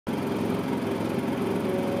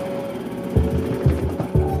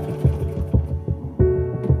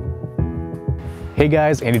Hey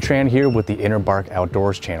guys, Andy Tran here with the InnerBark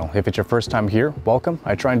Outdoors channel. If it's your first time here, welcome.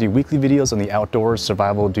 I try and do weekly videos on the outdoors,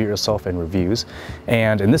 survival, do-it-yourself, and reviews.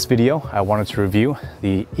 And in this video, I wanted to review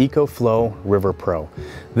the EcoFlow River Pro.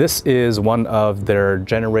 This is one of their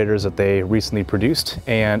generators that they recently produced,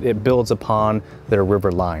 and it builds upon their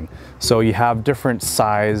river line. So you have different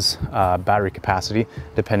size battery capacity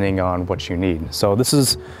depending on what you need. So this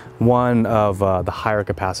is one of the higher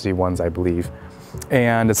capacity ones, I believe.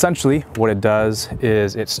 And essentially what it does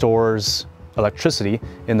is it stores electricity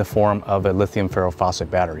in the form of a lithium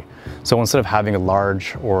ferrophosphate battery. So instead of having a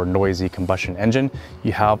large or noisy combustion engine,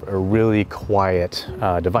 you have a really quiet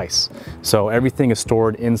device. So everything is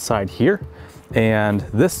stored inside here, and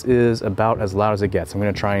this is about as loud as it gets. I'm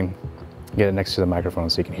going to try and get it next to the microphone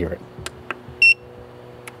so you can hear it.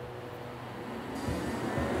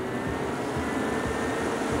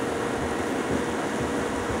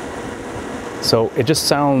 So it just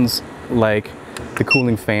sounds like the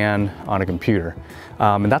cooling fan on a computer.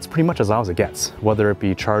 And that's pretty much as loud as it gets, whether it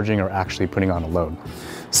be charging or actually putting on a load.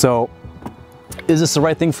 So is this the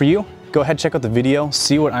right thing for you? Go ahead, check out the video,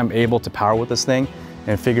 see what I'm able to power with this thing,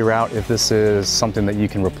 and figure out if this is something that you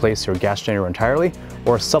can replace your gas generator entirely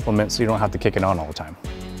or supplement so you don't have to kick it on all the time.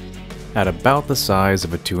 At about the size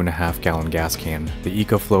of a 2.5 gallon gas can, the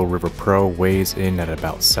EcoFlow River Pro weighs in at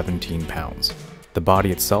about 17 pounds. The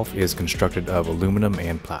body itself is constructed of aluminum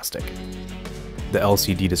and plastic. The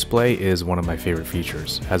LCD display is one of my favorite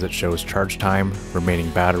features, as it shows charge time, remaining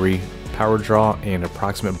battery, power draw, and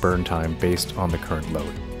approximate burn time based on the current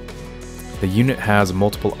load. The unit has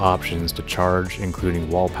multiple options to charge, including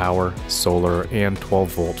wall power, solar, and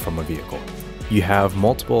 12 volt from a vehicle. You have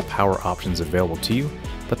multiple power options available to you,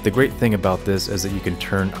 but the great thing about this is that you can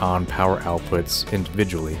turn on power outputs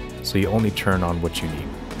individually, so you only turn on what you need.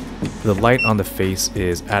 The light on the face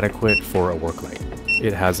is adequate for a work light.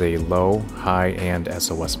 It has a low, high, and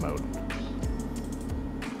SOS mode.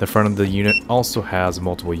 The front of the unit also has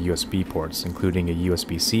multiple USB ports, including a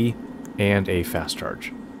USB-C and a fast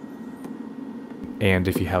charge. And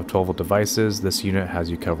if you have 12 volt devices, this unit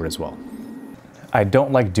has you covered as well. I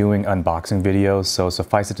don't like doing unboxing videos, so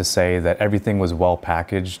suffice it to say that everything was well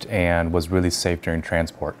packaged and was really safe during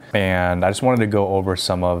transport. And I just wanted to go over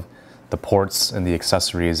some of the ports and the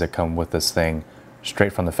accessories that come with this thing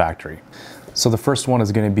straight from the factory. So the first one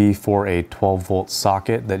is going to be for a 12 volt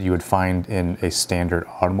socket that you would find in a standard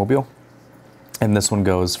automobile. And this one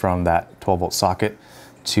goes from that 12 volt socket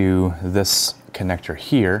to this connector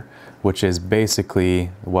here, which is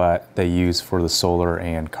basically what they use for the solar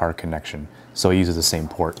and car connection. So it uses the same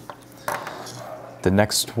port. The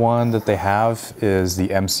next one that they have is the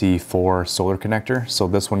MC4 solar connector. So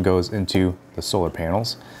this one goes into the solar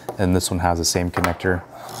panels, and this one has the same connector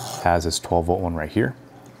as this 12 volt one right here.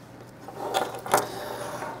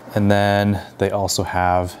 And then they also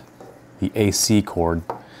have the AC cord,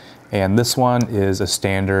 and this one is a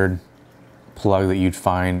standard plug that you'd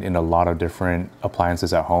find in a lot of different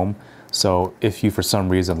appliances at home. So if you for some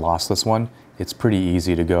reason lost this one, it's pretty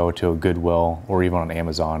easy to go to a Goodwill or even on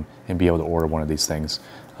Amazon and be able to order one of these things.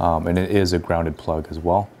 And it is a grounded plug as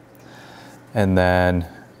well. And then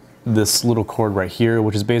this little cord right here,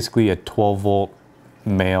 which is basically a 12 volt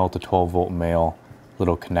male to 12 volt male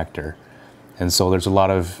little connector. And so there's a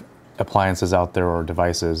lot of appliances out there or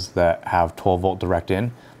devices that have 12 volt direct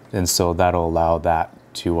in. And so that'll allow that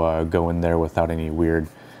to go in there without any weird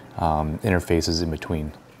interfaces in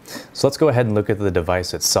between. So let's go ahead and look at the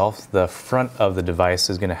device itself. The front of the device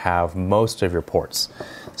is going to have most of your ports.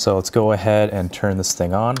 So let's go ahead and turn this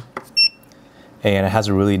thing on. And it has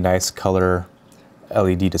a really nice color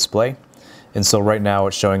LED display. And so right now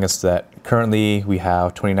it's showing us that currently we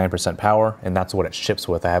have 29% power, and that's what it ships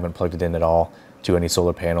with. I haven't plugged it in at all to any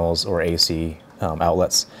solar panels or AC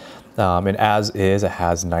outlets. And as is, it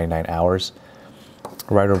has 99 hours.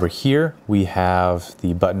 Right over here, we have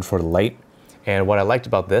the button for the light. And what I liked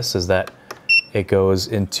about this is that it goes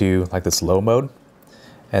into like this low mode,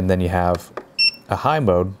 and then you have a high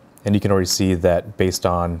mode, and you can already see that based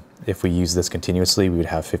on if we use this continuously, we would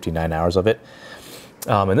have 59 hours of it.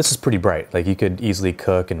 And this is pretty bright. Like you could easily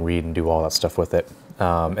cook and read and do all that stuff with it.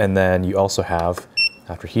 And then you also have,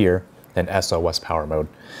 after here, an SOS power mode.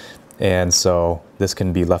 And so this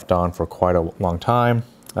can be left on for quite a long time,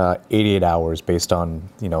 88 hours based on,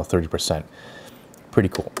 30%. Pretty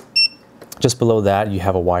cool. Just below that, you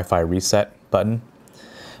have a Wi-Fi reset button.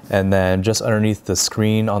 And then just underneath the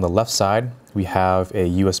screen on the left side, we have a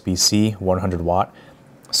USB-C 100 watt.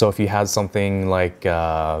 So if you had something like,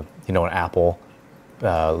 an Apple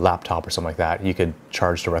laptop or something like that, you could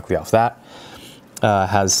charge directly off that.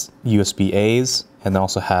 Has USB A's and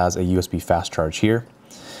also has a USB fast charge here.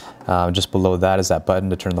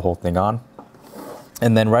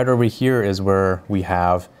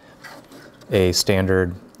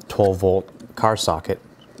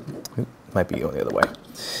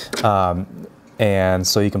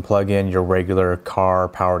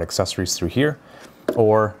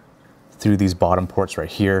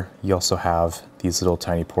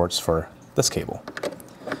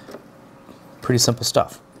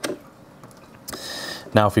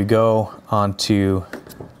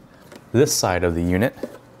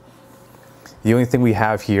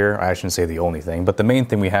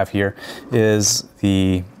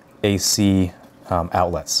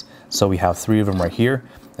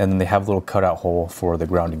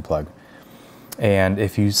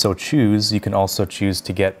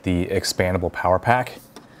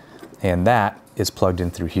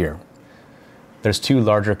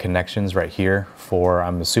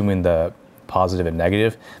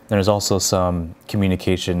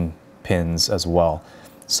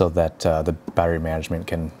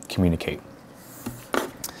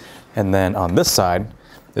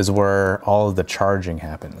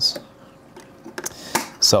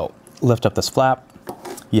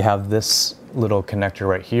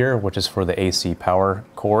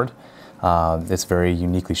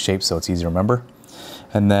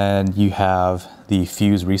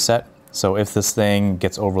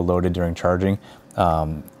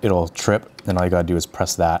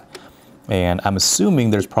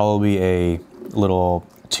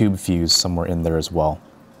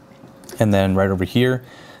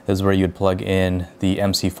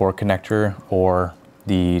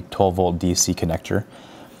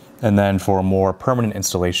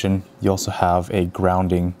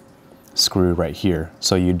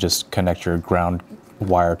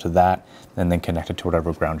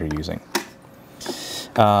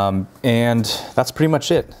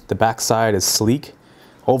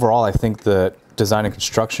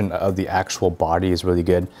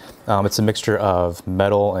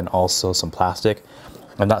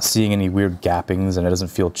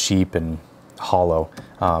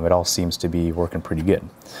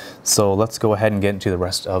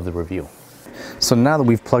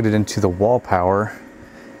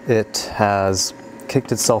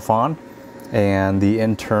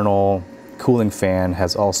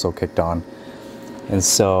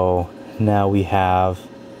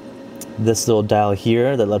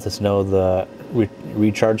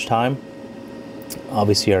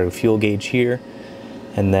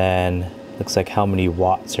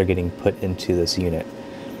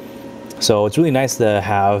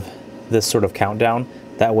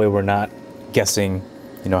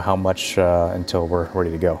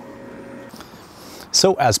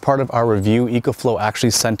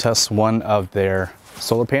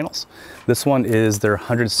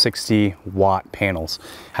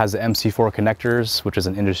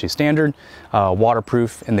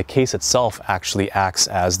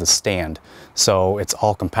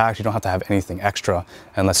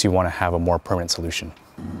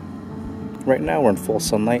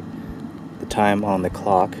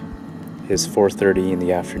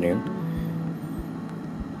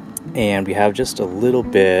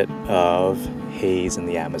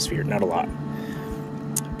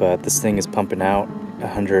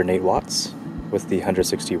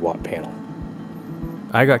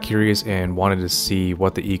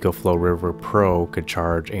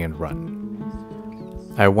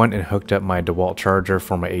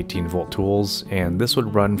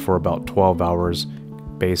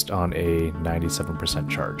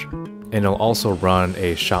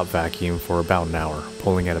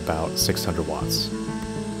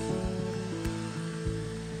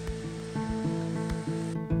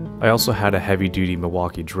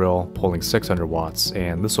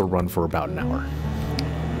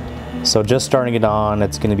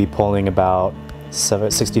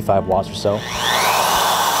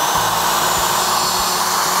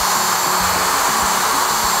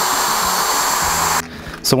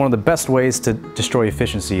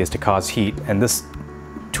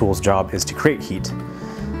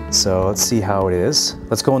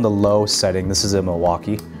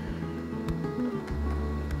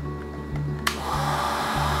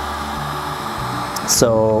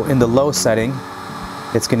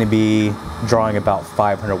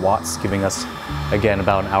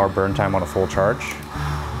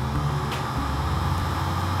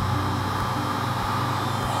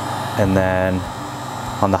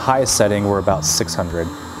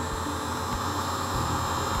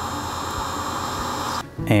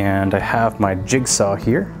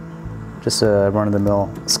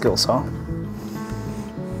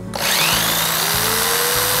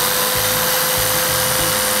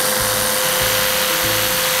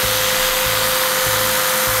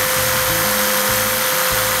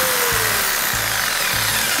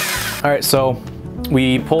 All right, so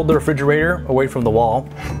we pulled the refrigerator away from the wall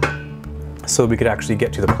so we could actually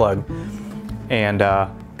get to the plug. And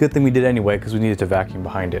good thing we did anyway, because we needed to vacuum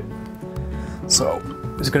behind it. So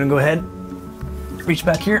I'm just gonna go ahead, reach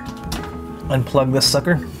back here, unplug this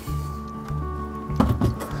sucker.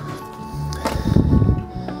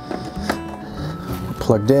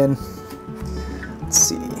 Plugged in. Let's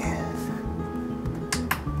see.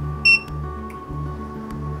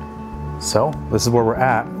 So this is where we're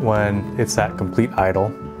at when it's at complete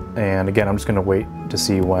idle. And again, I'm just gonna wait to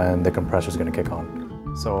see when the compressor is gonna kick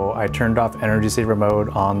on. So I turned off energy saver mode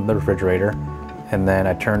on the refrigerator, and then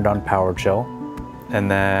I turned on power chill. And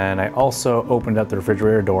then I also opened up the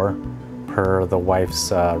refrigerator door per the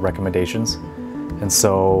wife's recommendations. And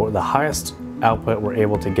so the highest output we're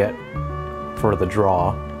able to get for the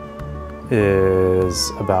draw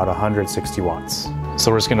is about 160 watts.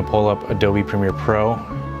 So we're just gonna pull up Adobe Premiere Pro,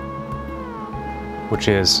 which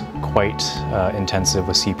is quite intensive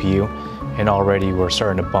with CPU. And already we're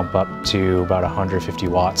starting to bump up to about 150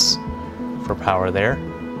 watts for power there.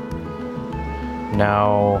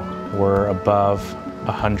 Now we're above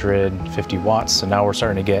 150 watts, so now we're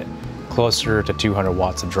starting to get closer to 200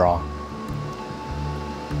 watts of draw.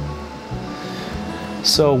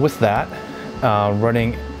 So with that,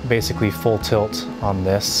 running basically full tilt on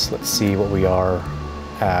this, let's see what we are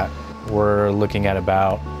at. We're looking at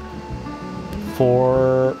about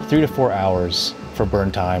 3 to 4 hours for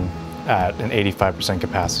burn time at an 85%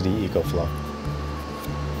 capacity EcoFlow.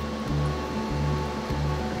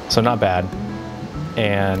 So not bad.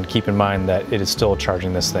 And keep in mind that it is still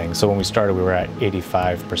charging this thing. So when we started, we were at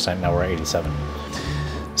 85%, now we're at 87.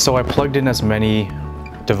 So I plugged in as many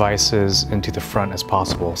devices into the front as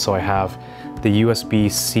possible. So I have the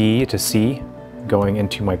USB-C to C going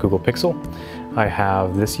into my Google Pixel. I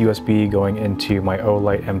have this USB going into my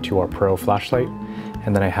Olight M2R Pro flashlight.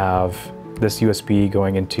 And then I have this USB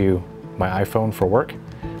going into my iPhone for work.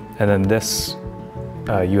 And then this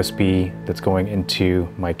USB that's going into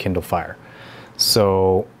my Kindle Fire.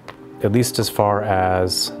 So at least as far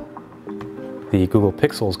as the Google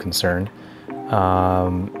Pixel is concerned,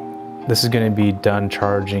 this is going to be done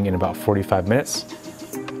charging in about 45 minutes.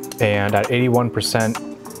 And at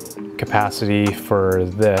 81% capacity for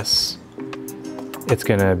this, it's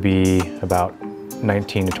going to be about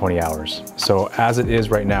 19 to 20 hours. So as it is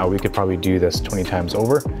right now, we could probably do this 20 times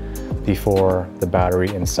over before the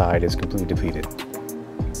battery inside is completely depleted.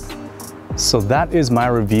 So that is my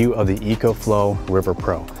review of the EcoFlow River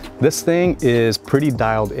Pro. This thing is pretty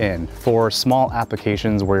dialed in for small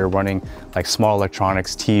applications where you're running like small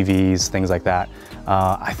electronics, TVs, things like that.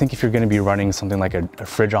 I think if you're going to be running something like a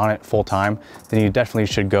fridge on it full time, then you definitely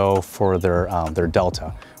should go for their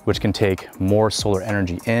Delta, which can take more solar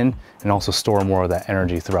energy in and also store more of that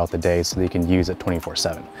energy throughout the day so that you can use it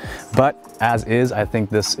 24/7. But as is, I think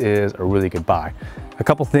this is a really good buy. A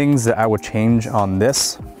couple things that I would change on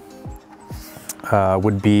this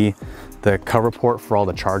would be the cover port for all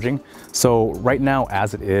the charging. So right now,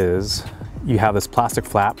 as it is, you have this plastic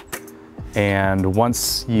flap, and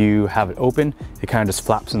once you have it open, it kind of just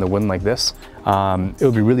flaps in the wind like this. It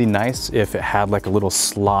would be really nice if it had like a little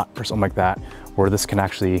slot or something like that, where this can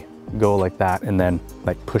actually go like that and then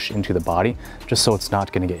like push into the body, just so it's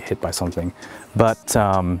not going to get hit by something. But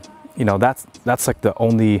you know, that's like the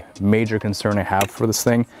only major concern I have for this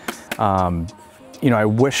thing. You know, I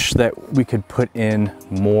wish that we could put in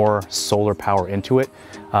more solar power into it.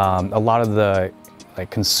 A lot of the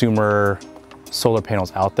like consumer solar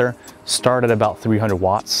panels out there start at about 300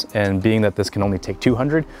 watts, and being that this can only take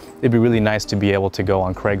 200, it'd be really nice to be able to go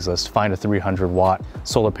on Craigslist, find a 300 watt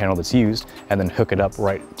solar panel that's used, and then hook it up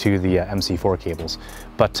right to the MC4 cables.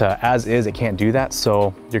 But as is, it can't do that,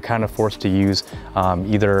 so you're kind of forced to use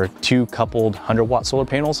either two coupled 100 watt solar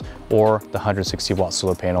panels or the 160 watt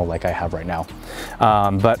solar panel like I have right now.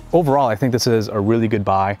 But overall, I think this is a really good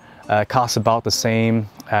buy. It costs about the same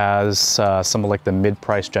as some of like the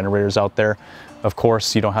mid-price generators out there. Of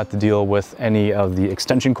course, you don't have to deal with any of the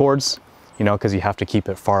extension cords, you know, because you have to keep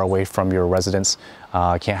it far away from your residence.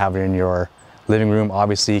 Can't have it in your living room,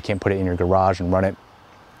 obviously. You can't put it in your garage and run it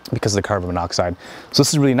because of the carbon monoxide. So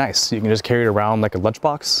this is really nice. You can just carry it around like a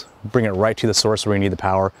lunchbox, bring it right to the source where you need the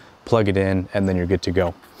power, plug it in, and then you're good to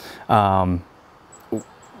go.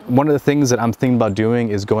 One of the things that I'm thinking about doing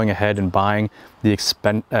is going ahead and buying the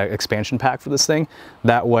expansion pack for this thing.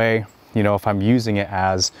 That way, you know, if I'm using it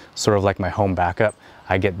as sort of like my home backup,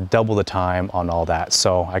 I get double the time on all that.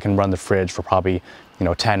 So I can run the fridge for probably, you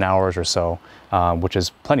know, 10 hours or so, which is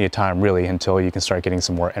plenty of time really until you can start getting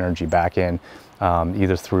some more energy back in,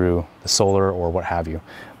 either through the solar or what have you.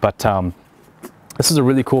 But this is a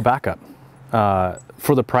really cool backup.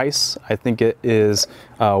 for the price, I think it is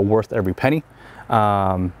worth every penny.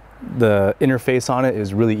 The interface on it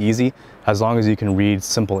is really easy. As long as you can read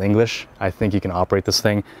simple English, I think you can operate this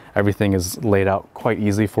thing. Everything is laid out quite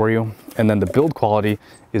easily for you. And then the build quality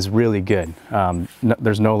is really good.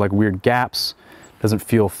 There's no like weird gaps, doesn't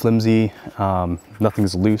feel flimsy,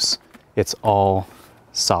 nothing's loose. It's all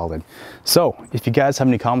solid. So if you guys have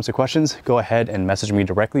any comments or questions, go ahead and message me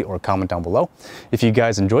directly or comment down below. If you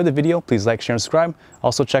guys enjoyed the video, please like, share, and subscribe.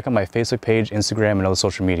 Also check out my Facebook page, Instagram, and other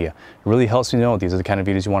social media. It really helps me know these are the kind of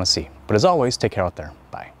videos you want to see. But as always, take care out there.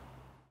 Bye.